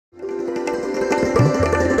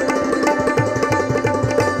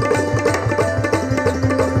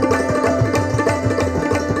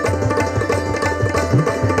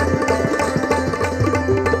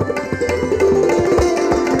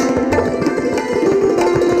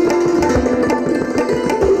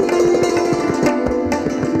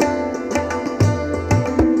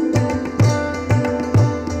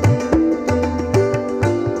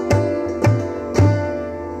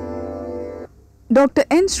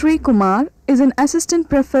Sreekumar is an assistant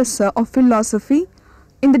professor of philosophy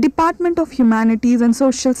in the Department of Humanities and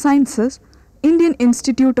Social Sciences, Indian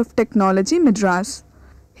Institute of Technology, Madras.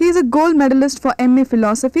 He is a gold medalist for MA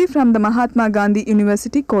Philosophy from the Mahatma Gandhi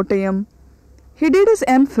University, Kottayam. He did his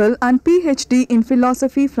MPhil and PhD in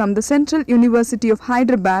philosophy from the Central University of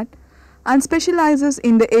Hyderabad and specializes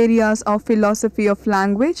in the areas of philosophy of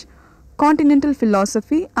language, continental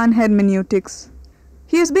philosophy and hermeneutics.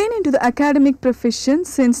 He has been into the academic profession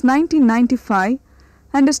since 1995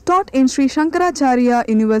 and has taught in Sri Shankaracharya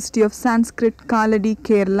University of Sanskrit, Kaladi,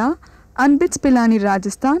 Kerala and BITS Pilani,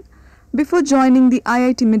 Rajasthan before joining the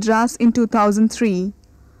IIT Madras in 2003.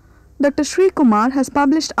 Dr. Sreekumar has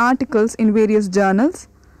published articles in various journals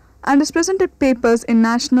and has presented papers in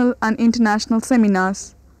national and international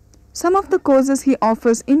seminars. Some of the courses he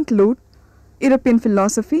offers include European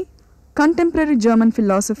Philosophy, Contemporary German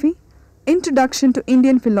Philosophy, Introduction to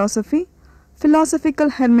Indian Philosophy, Philosophical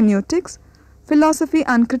Hermeneutics, Philosophy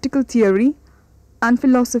and Critical Theory, and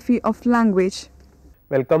Philosophy of Language.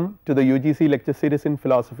 Welcome to the UGC lecture series in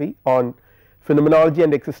philosophy on Phenomenology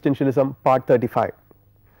and Existentialism part 35.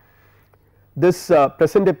 This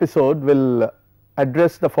present episode will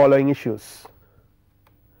address the following issues: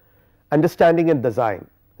 understanding and design.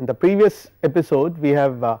 In the previous episode we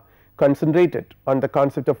have concentrated on the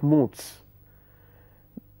concept of moods,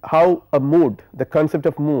 how a mood, the concept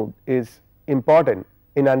of mood is important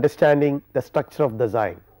in understanding the structure of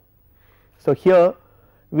design. So here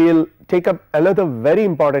we will take up another very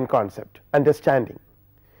important concept, understanding.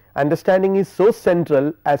 Understanding is so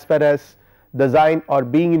central as far as design or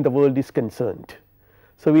being in the world is concerned.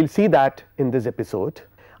 So we will see that in this episode.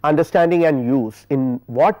 Understanding and use, in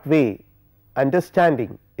what way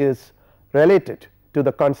understanding is related to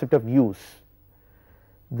the concept of use,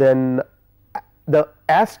 then the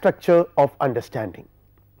as structure of understanding.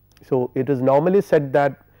 So it is normally said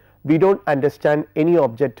that we do not understand any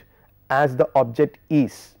object as the object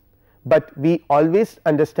is, but we always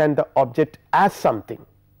understand the object as something.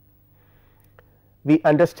 We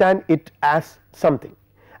understand it as something,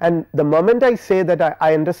 and the moment I say that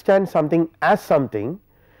I understand something as something,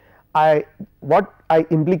 what I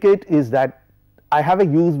implicate is that I have a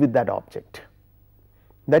use with that object.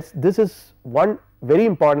 This is one very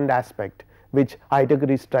important aspect which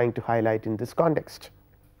Heidegger is trying to highlight in this context.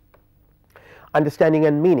 Understanding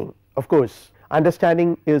and meaning, of course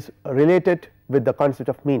understanding is related with the concept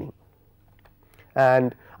of meaning,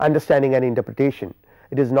 and understanding and interpretation.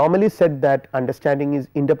 It is normally said that understanding is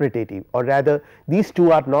interpretative, or rather these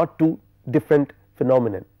two are not two different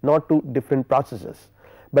phenomena, not two different processes,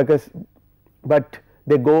 but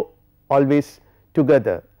they go always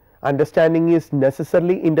together. Understanding is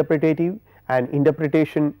necessarily interpretative and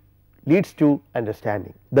interpretation leads to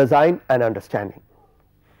understanding. Design and understanding.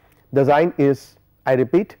 Design is, I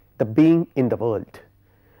repeat, the being in the world,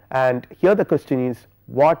 and here the question is,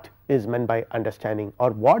 what is meant by understanding,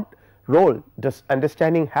 or what role does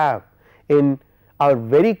understanding have in our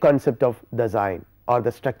very concept of design or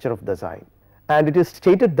the structure of design. And it is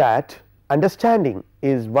stated that understanding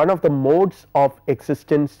is one of the modes of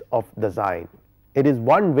existence of design. It is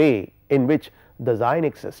one way in which design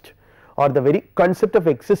exists, or the very concept of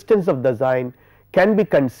existence of design can be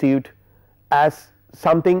conceived as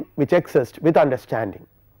something which exists with understanding,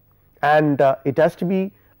 and it has to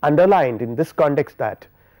be underlined in this context that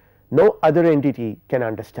no other entity can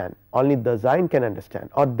understand, only design can understand,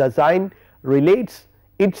 or design relates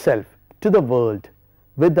itself to the world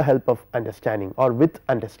with the help of understanding or with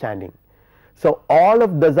understanding. So all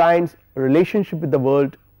of design's relationship with the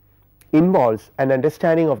world involves an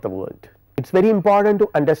understanding of the world. It is very important to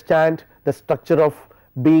understand the structure of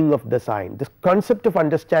being of design. This concept of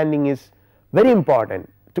understanding is very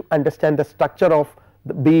important to understand the structure of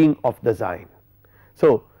the being of design.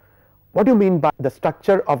 So what do you mean by the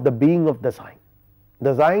structure of the being of design?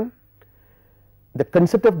 Design, the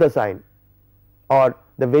concept of design, or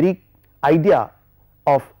the very idea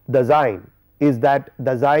of design is that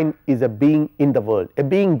design is a being in the world, a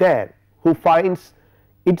being there who finds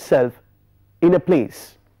itself in a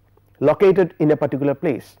place, located in a particular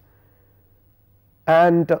place,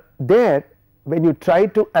 and there when you try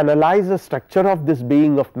to analyze the structure of this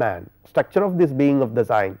being of man, structure of this being of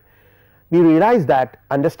design, we realize that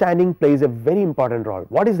understanding plays a very important role.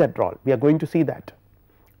 What is that role? We are going to see that.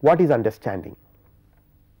 What is understanding?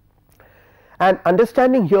 And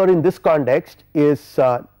understanding here in this context is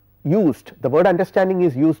used, the word understanding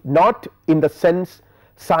is used not in the sense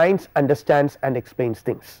science understands and explains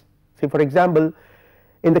things. See, for example,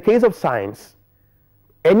 in the case of science,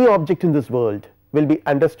 any object in this world will be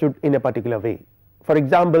understood in a particular way. For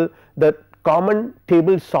example, the common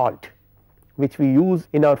table salt which we use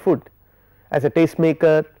in our food as a taste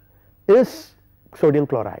maker is sodium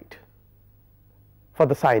chloride for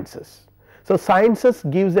the sciences. So, sciences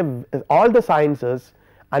gives all the sciences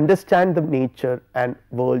understand the nature and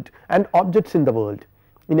world and objects in the world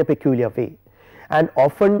in a peculiar way, and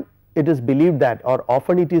often it is believed that, or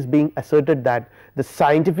often it is being asserted that the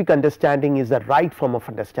scientific understanding is the right form of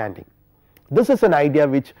understanding. This is an idea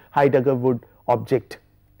which Heidegger would object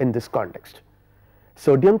in this context.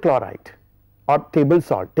 Sodium chloride or table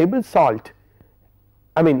salt,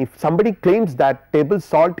 I mean, if somebody claims that table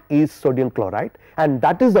salt is sodium chloride and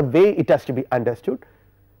that is the way it has to be understood,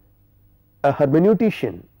 a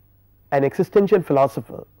hermeneutician, an existential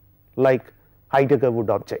philosopher like Heidegger would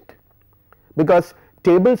object, because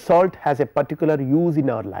table salt has a particular use in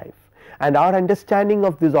our life and our understanding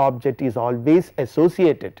of this object is always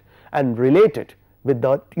associated and related with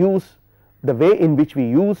the use, the way in which we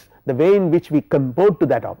use, the way in which we comport to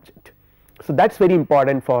that object. So, that is very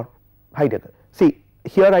important for Heidegger. See,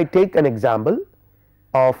 here I take an example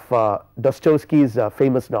of Dostoevsky's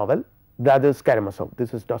famous novel Brothers Karamazov.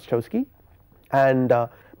 This is Dostoevsky, and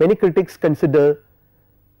many critics consider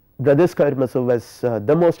Brothers Karamazov as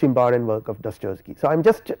the most important work of Dostoevsky. So, I am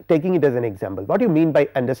just taking it as an example. What do you mean by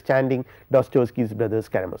understanding Dostoevsky's Brothers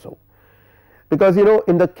Karamazov? Because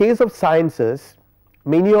in the case of sciences,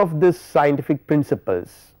 many of these scientific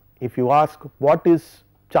principles, if you ask what is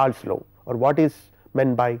Charles' law or what is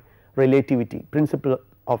meant by relativity, principle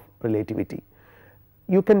of relativity,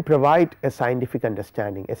 you can provide a scientific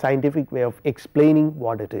understanding, a scientific way of explaining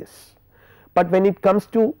what it is. But when it comes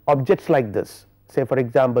to objects like this, say for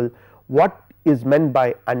example, what is meant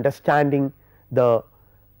by understanding the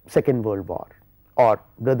Second World War or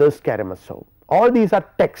Brothers Karamazov, all these are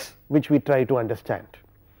texts which we try to understand,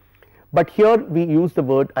 but here we use the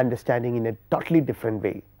word understanding in a totally different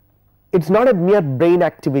way. It is not a mere brain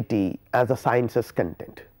activity as a sciences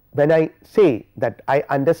content. When I say that I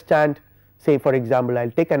understand, say for example, I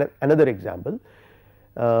will take another example,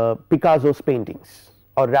 Picasso's paintings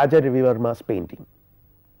or Raja Ravivarma's painting,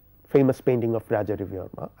 famous painting of Raja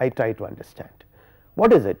Ravivarma, I try to understand.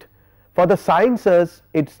 What is it? For the sciences,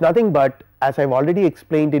 it is nothing but, as I have already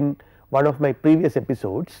explained in one of my previous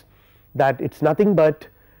episodes, that it is nothing but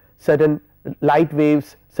certain light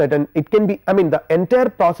waves, certain, it can be, I mean the entire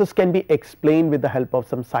process can be explained with the help of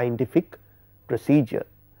some scientific procedure.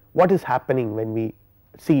 What is happening when we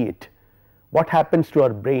see it, what happens to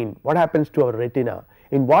our brain, what happens to our retina,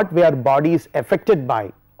 in what way our body is affected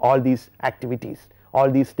by all these activities,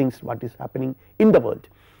 all these things, what is happening in the world.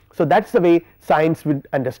 So, that is the way science will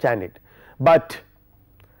understand it, but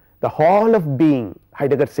the whole of being,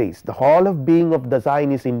 Heidegger says, the whole of being of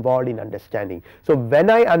design is involved in understanding. So, when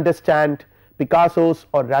I understand Picasso's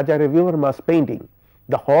or Raja Ravivarma's painting,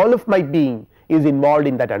 the whole of my being is involved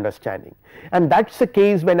in that understanding, and that is the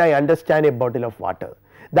case when I understand a bottle of water,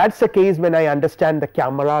 that is the case when I understand the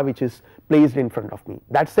camera which is placed in front of me,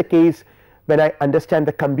 that is the case when I understand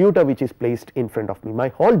the computer which is placed in front of me. My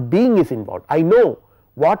whole being is involved, I know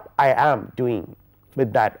what I am doing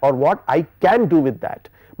with that or what I can do with that,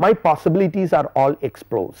 my possibilities are all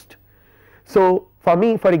exposed. So, for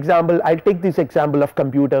me, for example, I will take this example of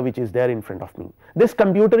computer which is there in front of me. This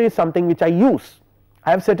computer is something which I use,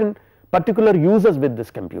 I have certain particular uses with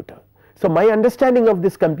this computer. So, my understanding of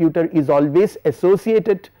this computer is always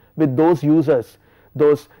associated with those users,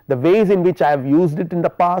 the ways in which I have used it in the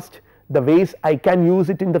past, the ways I can use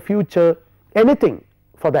it in the future, anything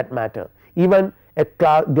for that matter, even a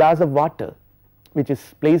glass of water which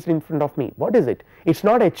is placed in front of me. What is it? It is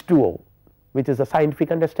not H2O, which is a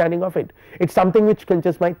scientific understanding of it, it is something which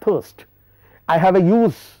quenches my thirst. I have a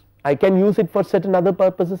use, I can use it for certain other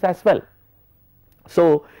purposes as well.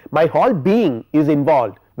 So, my whole being is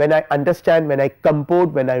involved when I understand, when I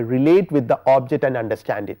comport, when I relate with the object and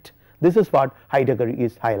understand it. This is what Heidegger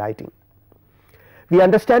is highlighting. We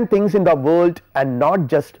understand things in the world and not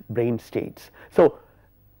just brain states. So,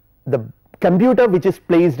 the computer which is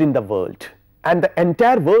placed in the world and the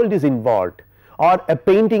entire world is involved, or a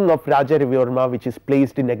painting of Raja Ravivarma which is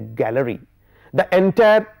placed in a gallery, the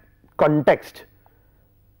entire context,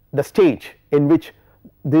 the stage in which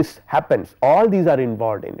this happens, all these are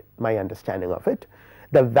involved in it, my understanding of it,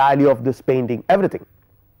 the value of this painting, everything.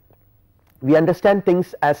 We understand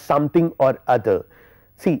things as something or other.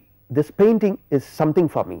 See, this painting is something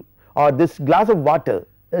for me, or this glass of water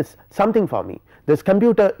is something for me, this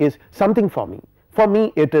computer is something for me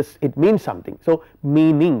it means something. So,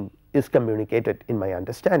 meaning is communicated in my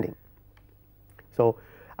understanding. So,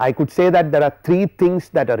 I could say that there are three things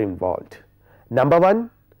that are involved. Number one,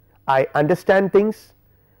 I understand things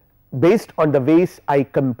based on the ways I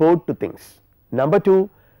comport to things. Number two,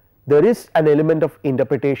 there is an element of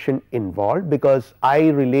interpretation involved, because I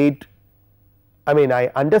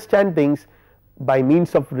understand things by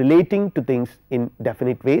means of relating to things in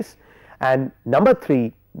definite ways. And number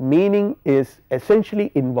 3, meaning is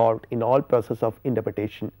essentially involved in all process of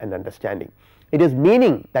interpretation and understanding. It is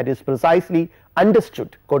meaning that is precisely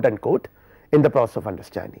understood, quote unquote, in the process of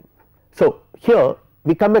understanding. So here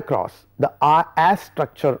we come across the as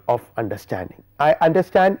structure of understanding. I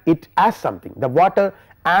understand it as something, the water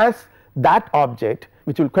as that object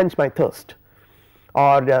which will quench my thirst,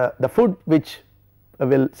 or the food which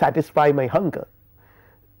will satisfy my hunger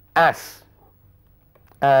as,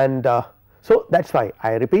 and so that is why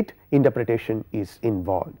I repeat, interpretation is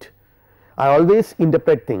involved. I always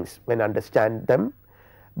interpret things when I understand them,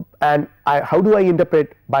 and how do I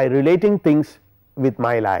interpret? By relating things with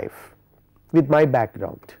my life, with my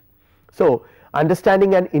background. So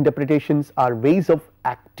understanding and interpretations are ways of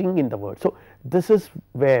acting in the world. So this is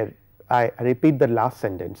where I repeat the last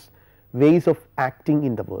sentence, ways of acting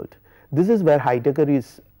in the world. This is where Heidegger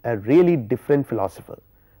is a really different philosopher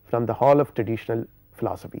from the whole of traditional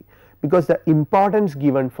philosophy, because the importance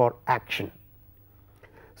given for action.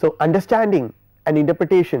 So understanding and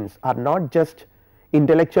interpretations are not just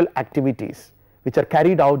intellectual activities which are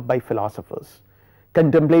carried out by philosophers,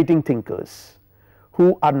 contemplating thinkers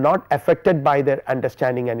who are not affected by their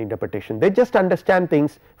understanding and interpretation, they just understand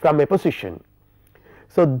things from a position.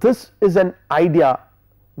 So this is an idea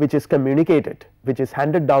which is communicated, which is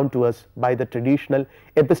handed down to us by the traditional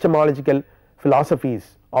epistemological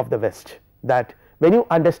philosophies of the West, that when you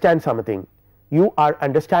understand something, you are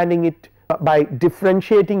understanding it by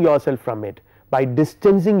differentiating yourself from it, by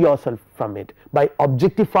distancing yourself from it, by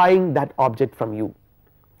objectifying that object from you.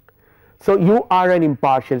 So you are an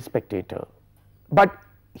impartial spectator. But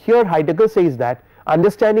here Heidegger says that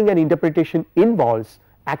understanding and interpretation involves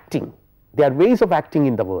acting. They are ways of acting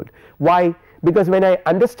in the world. Why? Because when I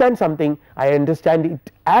understand something, I understand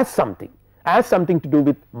it as something to do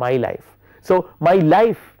with my life. So my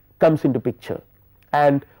life comes into picture,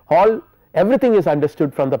 and everything is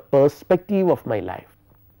understood from the perspective of my life.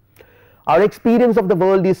 Our experience of the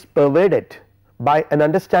world is pervaded by an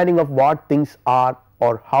understanding of what things are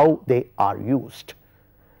or how they are used.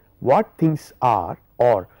 What things are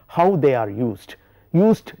or how they are used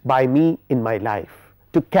by me in my life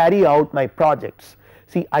to carry out my projects.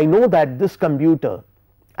 See, I know that this computer,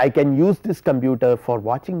 I can use this computer for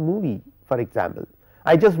watching movie, for example.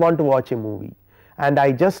 I just want to watch a movie, and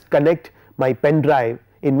I just connect my pen drive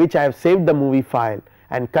in which I have saved the movie file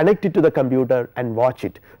and connect it to the computer and watch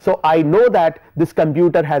it. So I know that this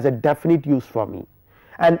computer has a definite use for me,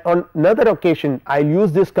 and on another occasion I will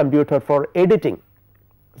use this computer for editing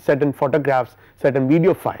certain photographs, certain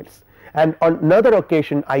video files, and on another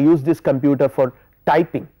occasion I use this computer for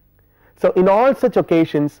typing. So in all such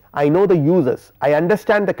occasions I know the uses, I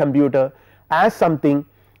understand the computer as something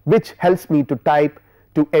which helps me to type,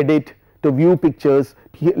 to edit, to view pictures,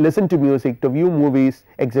 listen to music, to view movies,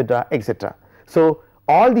 etc., etc. So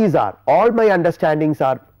all my understandings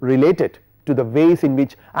are related to the ways in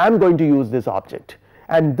which I am going to use this object,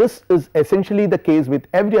 and this is essentially the case with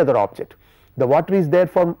every other object. The water is there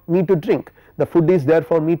for me to drink, the food is there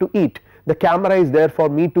for me to eat, the camera is there for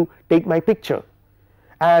me to take my picture,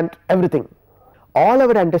 and everything. All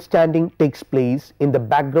our understanding takes place in the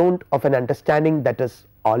background of an understanding that has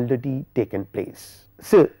already taken place.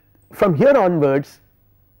 So from here onwards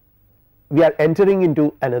we are entering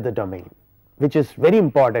into another domain which is very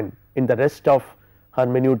important in the rest of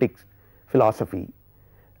hermeneutic philosophy,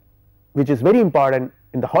 which is very important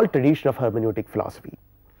in the whole tradition of hermeneutic philosophy,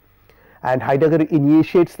 and Heidegger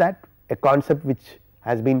initiates that, a concept which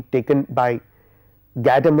has been taken by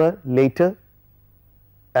Gadamer later,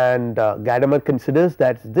 and Gadamer considers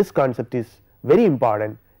that this concept is very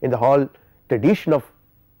important in the whole tradition of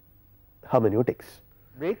hermeneutics.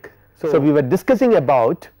 So we were discussing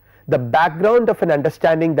about the background of an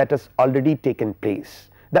understanding that has already taken place,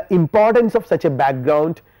 the importance of such a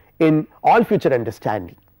background in all future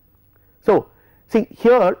understanding. So see,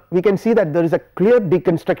 here we can see that there is a clear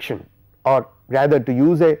deconstruction, or rather, to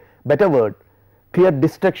use a better word, clear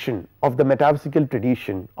destruction of the metaphysical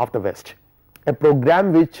tradition of the West, a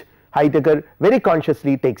program which Heidegger very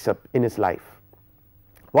consciously takes up in his life.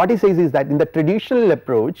 What he says is that in the traditional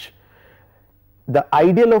approach, the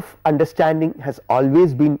ideal of understanding has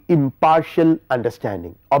always been impartial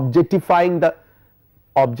understanding, objectifying the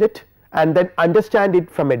object and then understand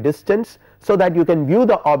it from a distance, so that you can view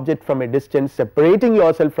the object from a distance, separating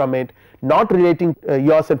yourself from it, not relating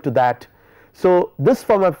yourself to that. So this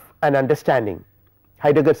form of an understanding,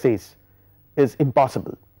 Heidegger says, is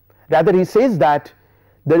impossible. Rather, he says that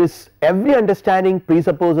there is every understanding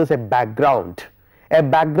presupposes a background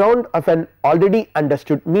of an already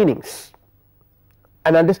understood meanings,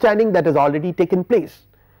 an understanding that has already taken place,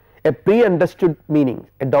 a pre-understood meaning,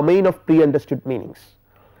 a domain of pre-understood meanings.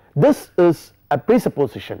 This is a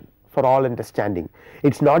presupposition for all understanding.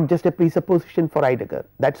 It is not just a presupposition for Heidegger.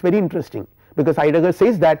 That is very interesting, because Heidegger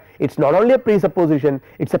says that it is not only a presupposition,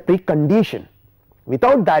 it is a precondition.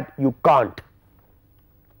 Without that you can't.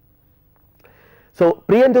 So,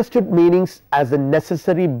 pre-understood meanings as a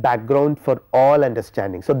necessary background for all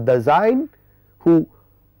understanding. So, Dasein, who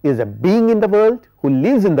is a being in the world, who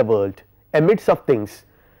lives in the world amidst of things,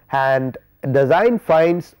 and Dasein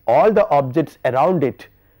finds all the objects around it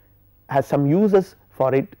has some uses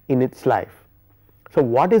for it in its life. So,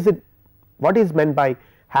 what is it, what is meant by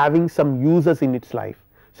having some uses in its life?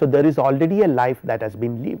 So, there is already a life that has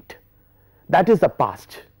been lived, that is the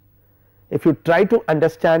past. If you try to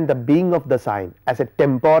understand the being of Dasein as a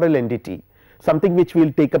temporal entity, something which we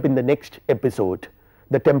will take up in the next episode,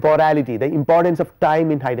 the temporality, the importance of time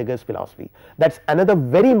in Heidegger's philosophy, that is another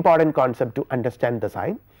very important concept to understand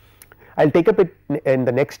Dasein. I will take up it in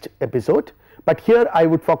the next episode, but here I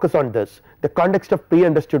would focus on this, the context of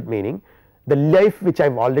pre-understood meaning, the life which I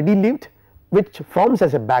have already lived, which forms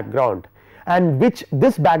as a background, and which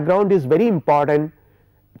this background is very important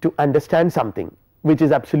to understand something which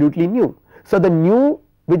is absolutely new. So, the new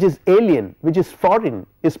which is alien, which is foreign,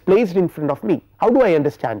 is placed in front of me. How do I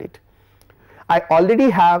understand it? I already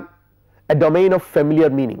have a domain of familiar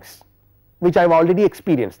meanings which I have already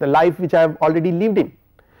experienced, the life which I have already lived in,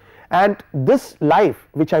 and this life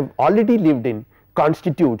which I have already lived in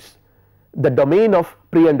constitutes the domain of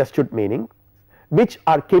pre-understood meaning, which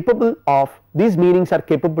are capable of, these meanings are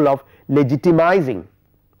capable of legitimizing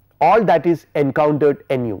all that is encountered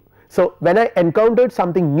anew. So, when I encountered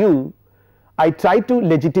something new, I try to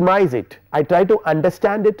legitimize it, I try to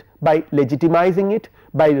understand it by legitimizing it,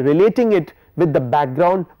 by relating it with the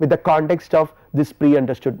background, with the context of this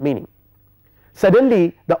pre-understood meaning.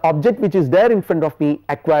 Suddenly the object which is there in front of me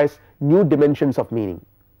acquires new dimensions of meaning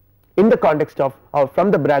in the context of, or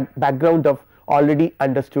from the background of already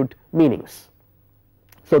understood meanings.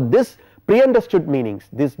 So, this pre-understood meanings,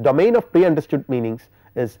 this domain of pre-understood meanings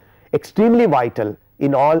is extremely vital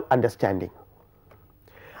in all understanding.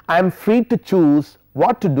 I am free to choose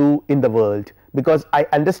what to do in the world because I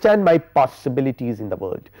understand my possibilities in the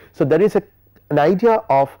world. So, there is an idea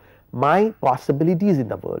of my possibilities in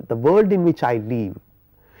the world in which I live.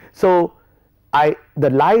 So, the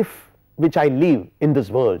life which I live in this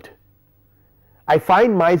world, I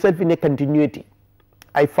find myself in a continuity,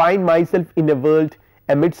 I find myself in a world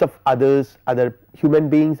amidst of others, other human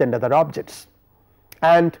beings and other objects,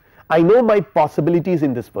 and I know my possibilities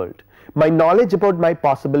in this world. My knowledge about my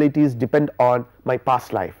possibilities depend on my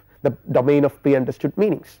past life, the domain of pre-understood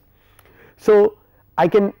meanings. So, I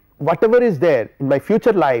can, whatever is there in my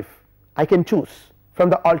future life, I can choose from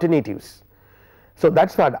the alternatives. So,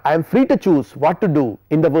 that is what I am free to choose what to do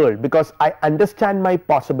in the world because I understand my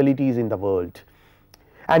possibilities in the world,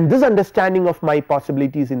 and this understanding of my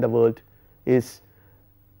possibilities in the world is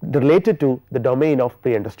related to the domain of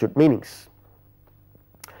pre-understood meanings.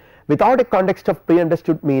 Without a context of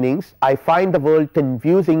pre-understood meanings, I find the world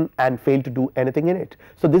confusing and fail to do anything in it.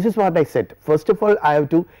 So, this is what I said. First of all, I have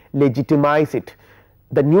to legitimize it.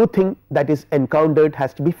 The new thing that is encountered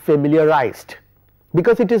has to be familiarized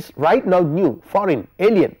because it is right now new, foreign,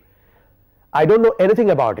 alien. I do not know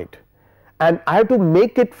anything about it, and I have to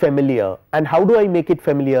make it familiar. And how do I make it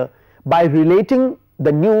familiar? By relating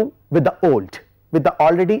the new with the old, with the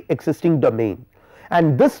already existing domain.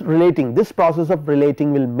 And this relating, this process of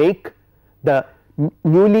relating will make the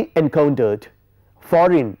newly encountered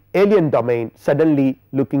foreign alien domain suddenly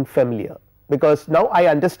looking familiar, because now I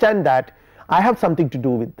understand that I have something to do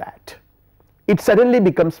with that. It suddenly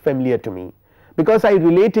becomes familiar to me because I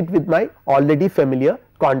relate it with my already familiar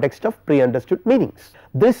context of pre-understood meanings.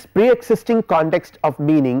 This pre-existing context of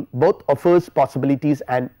meaning both offers possibilities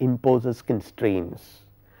and imposes constraints.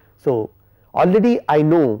 So, already I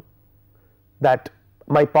know that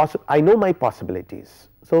I know my possibilities.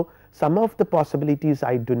 So, some of the possibilities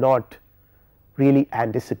I do not really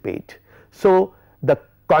anticipate. So, the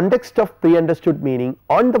context of pre-understood meaning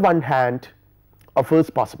on the one hand offers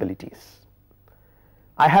possibilities.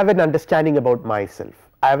 I have an understanding about myself,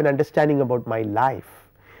 I have an understanding about my life,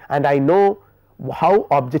 and I know how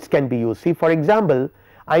objects can be used. See, for example,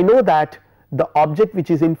 I know that the object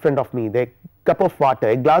which is in front of me, the cup of water,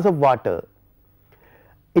 a glass of water,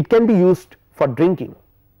 it can be used for drinking,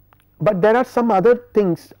 but there are some other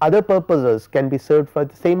things, other purposes can be served for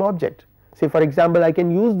the same object. Say for example, I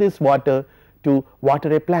can use this water to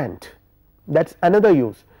water a plant, that is another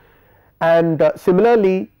use. And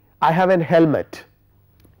similarly, I have an helmet.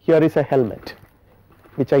 Here is a helmet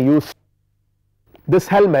which I use, this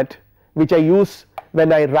helmet which I use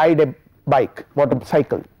when I ride a bike,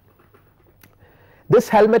 motorcycle. This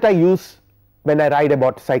helmet I use when I ride a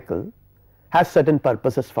motorcycle has certain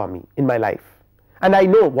purposes for me in my life, and I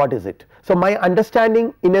know what is it. So, my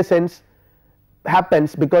understanding in a sense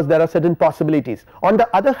happens because there are certain possibilities. On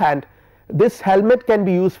the other hand, this helmet can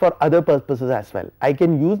be used for other purposes as well. I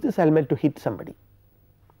can use this helmet to hit somebody.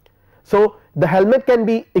 So, the helmet can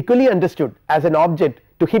be equally understood as an object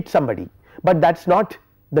to hit somebody, but that is not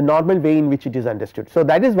the normal way in which it is understood. So,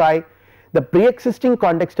 that is why the pre-existing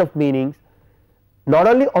context of meanings not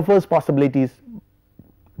only offers possibilities,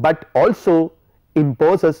 but also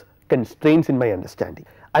imposes constraints in my understanding.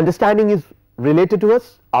 Understanding is related to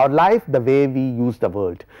us, our life, the way we use the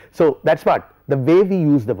world. So, that is what, the way we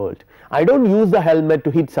use the world. I do not use the helmet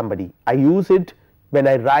to hit somebody, I use it when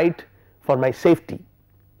I ride for my safety.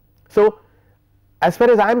 So, as far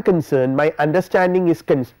as I am concerned, my understanding is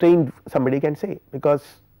constrained, somebody can say, because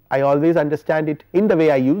I always understand it in the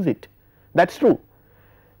way I use it. That is true.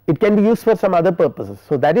 It can be used for some other purposes.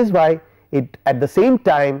 So, that is why it at the same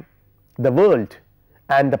time the world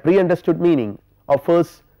and the pre-understood meaning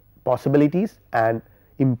offers possibilities and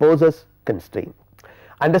imposes constraint.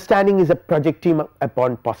 Understanding is a projecting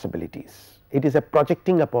upon possibilities, it is a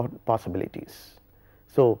projecting upon possibilities.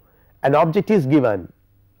 So, an object is given,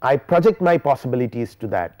 I project my possibilities to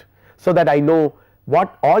that, so that I know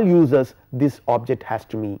what all uses this object has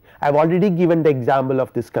to me. I have already given the example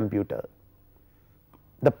of this computer,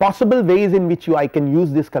 the possible ways in which I can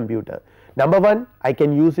use this computer. Number 1, I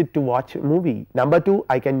can use it to watch a movie. Number 2,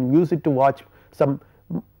 I can use it to watch some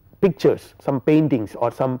pictures, some paintings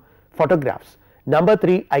or some photographs. Number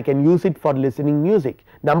 3, I can use it for listening music.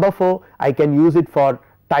 Number 4, I can use it for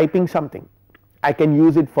typing something, I can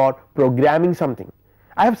use it for programming something.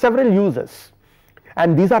 I have several uses,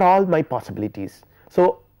 and these are all my possibilities.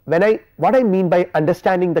 So, when what I mean by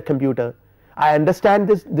understanding the computer, I understand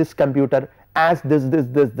this computer as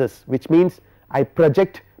this, which means I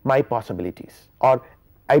project my possibilities, or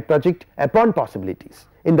I project upon possibilities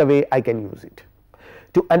in the way I can use it.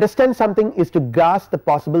 To understand something is to grasp the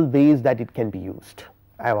possible ways that it can be used.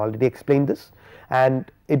 I have already explained this,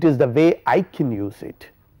 and it is the way I can use it.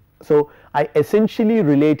 So, I essentially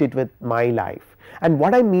relate it with my life, and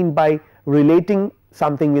what I mean by relating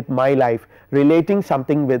something with my life, relating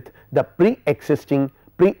something with the pre-existing,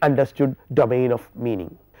 pre-understood domain of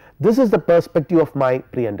meaning. This is the perspective of my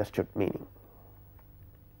pre-understood meaning.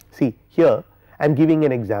 See, here I am giving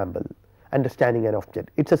an example, understanding an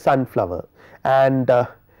object. It is a sunflower, and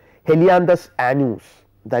Helianthus annus,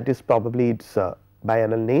 that is probably its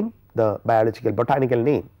biennial name, the biological botanical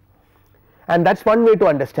name, and that is one way to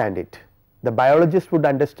understand it. The biologist would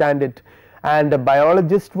understand it, and the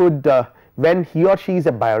biologist would when he or she is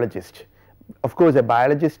a biologist. Of course, a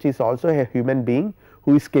biologist is also a human being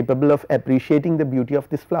who is capable of appreciating the beauty of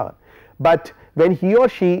this flower, but when he or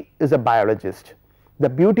she is a biologist, the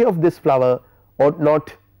beauty of this flower ought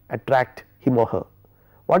not attract him or her.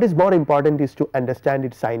 What is more important is to understand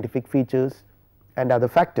its scientific features and other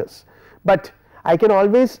factors, but I can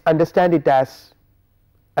always understand it as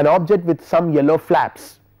an object with some yellow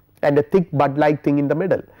flaps and a thick bud like thing in the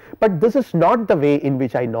middle, but this is not the way in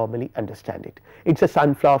which I normally understand it. It is a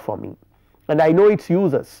sunflower for me, and I know its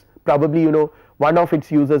uses. Probably you know one of its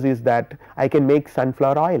uses is that I can make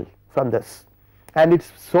sunflower oil from this, and it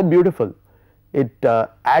is so beautiful. It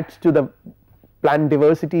adds to the plant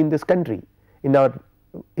diversity in this country, in our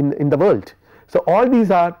in the world. So, all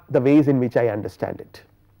these are the ways in which I understand it.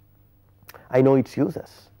 I know its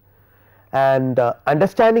uses, and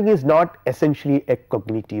understanding is not essentially a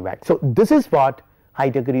cognitive act. So, this is what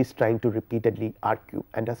Heidegger is trying to repeatedly argue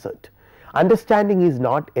and assert. Understanding is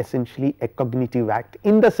not essentially a cognitive act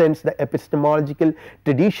in the sense the epistemological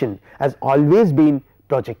tradition has always been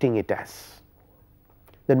projecting it as.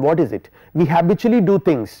 Then what is it? We habitually do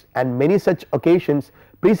things, and many such occasions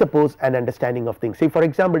presuppose an understanding of things. Say for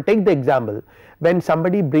example, take the example when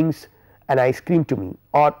somebody brings an ice cream to me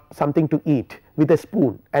or something to eat with a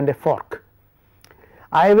spoon and a fork,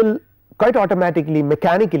 I will quite automatically,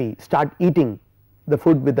 mechanically start eating the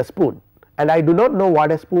food with the spoon, and I do not know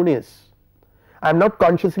what a spoon is. I am not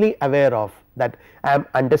consciously aware of that. I am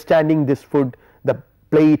understanding this food, the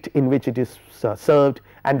plate in which it is served,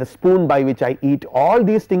 and the spoon by which I eat. All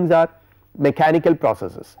these things are mechanical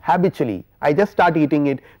processes. Habitually I just start eating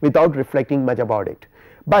it without reflecting much about it,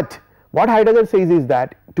 but what Heidegger says is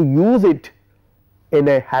that to use it in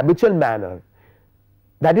a habitual manner,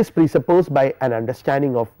 that is presupposed by an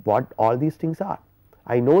understanding of what all these things are.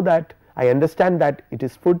 I know that I understand that it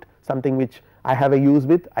is food, something which I have a use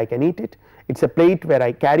with, I can eat it. It is a plate where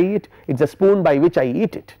I carry it, it is a spoon by which I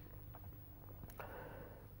eat it.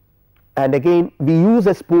 And again we use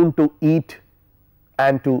a spoon to eat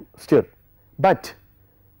and to stir, but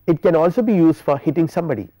it can also be used for hitting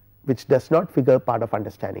somebody, which does not figure part of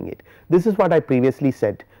understanding it. This is what I previously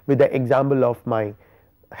said with the example of my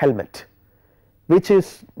helmet, which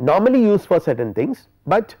is normally used for certain things,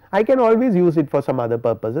 but I can always use it for some other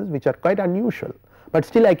purposes which are quite unusual, but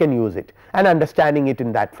still I can use it and understanding it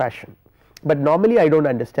in that fashion, but normally I do not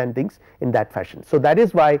understand things in that fashion. So that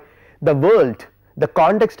is why the world, the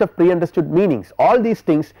context of pre-understood meanings, all these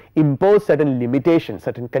things impose certain limitations,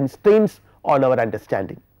 certain constraints on our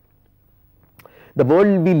understanding. The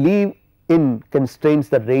world we live in constrains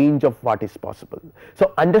the range of what is possible.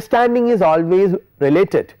 So understanding is always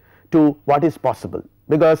related to what is possible,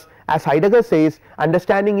 because as Heidegger says,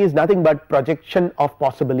 understanding is nothing but projection of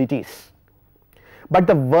possibilities, but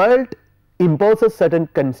the world imposes certain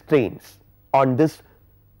constraints on these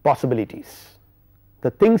possibilities,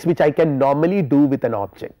 the things which I can normally do with an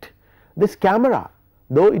object. This camera,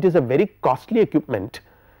 though it is a very costly equipment,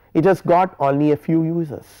 it has got only a few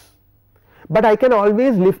users, but I can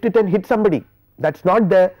always lift it and hit somebody. That is not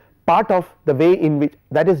the part of the way in which,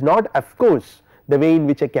 that is not of course the way in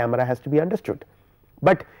which a camera has to be understood,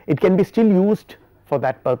 but it can be still used for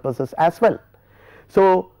that purposes as well.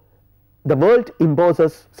 So the world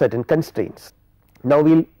imposes certain constraints. Now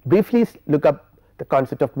we will briefly look up the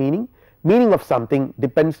concept of meaning. Meaning of something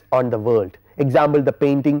depends on the world. Example, the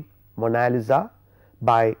painting Mona Lisa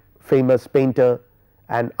by famous painter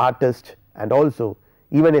and artist and also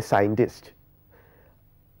even a scientist,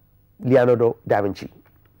 Leonardo da Vinci.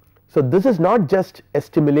 So this is not just a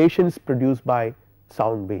stimulations produced by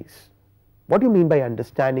sound waves. What do you mean by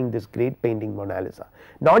understanding this great painting Mona Lisa?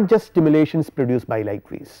 Not just stimulations produced by light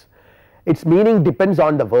waves. Its meaning depends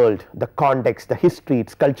on the world, the context, the history,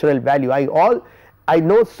 its cultural value. I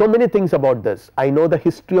know so many things about this. I know the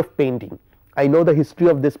history of painting, I know the history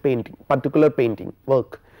of this painting, particular painting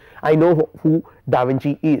work. I know who Da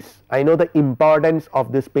Vinci is, I know the importance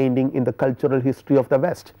of this painting in the cultural history of the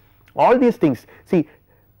West. All these things, see,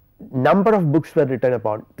 number of books were written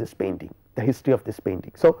about this painting, the history of this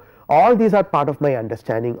painting. So all these are part of my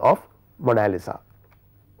understanding of Mona Lisa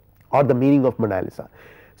or the meaning of Mona Lisa.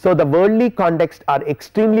 So the worldly context are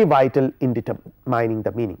extremely vital in determining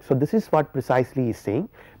the meaning. So this is what precisely he is saying.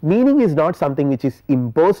 Meaning is not something which is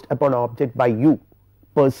imposed upon object by you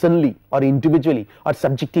personally or individually or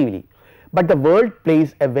subjectively, but the world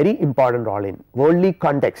plays a very important role in. Worldly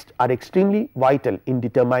context are extremely vital in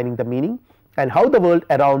determining the meaning and how the world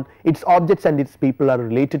around, its objects and its people are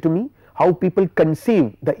related to me, how people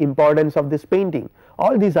conceive the importance of this painting.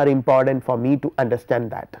 All these are important for me to understand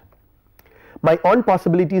that. My own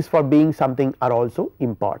possibilities for being something are also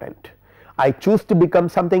important. I choose to become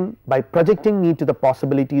something by projecting me to the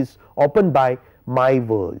possibilities opened by my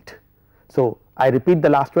world. So I repeat the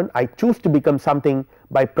last one, I choose to become something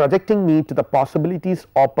by projecting me to the possibilities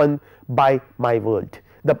opened by my world.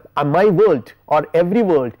 My world or every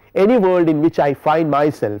world, any world in which I find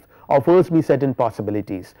myself offers me certain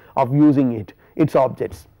possibilities of using it, its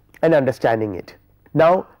objects and understanding it.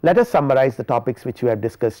 Now let us summarize the topics which we have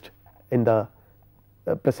discussed in the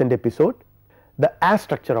present episode. The as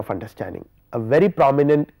structure of understanding, a very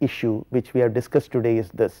prominent issue which we have discussed today is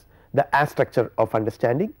this, the as structure of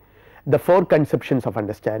understanding, the four conceptions of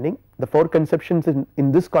understanding. The four conceptions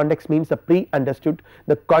in this context means the pre-understood,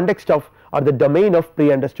 the context of or the domain of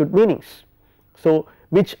pre-understood meanings, so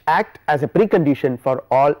which act as a precondition for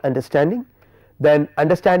all understanding. Then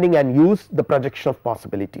understanding and use, the projection of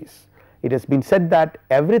possibilities. It has been said that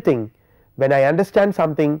everything, when I understand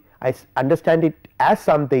something, I understand it as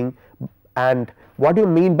something, and what you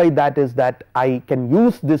mean by that is that I can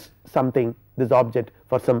use this something, this object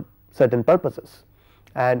for some certain purposes.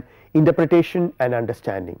 And interpretation and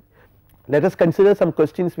understanding. Let us consider some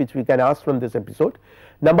questions which we can ask from this episode.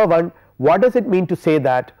 Number one, what does it mean to say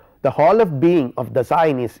that the whole of being of the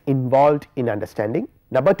sign is involved in understanding?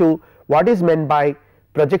 Number two, what is meant by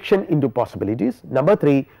projection into possibilities? Number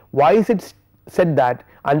three, why is it said that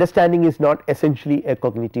understanding is not essentially a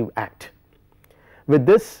cognitive act? With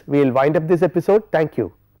this we will wind up this episode. Thank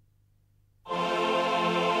you.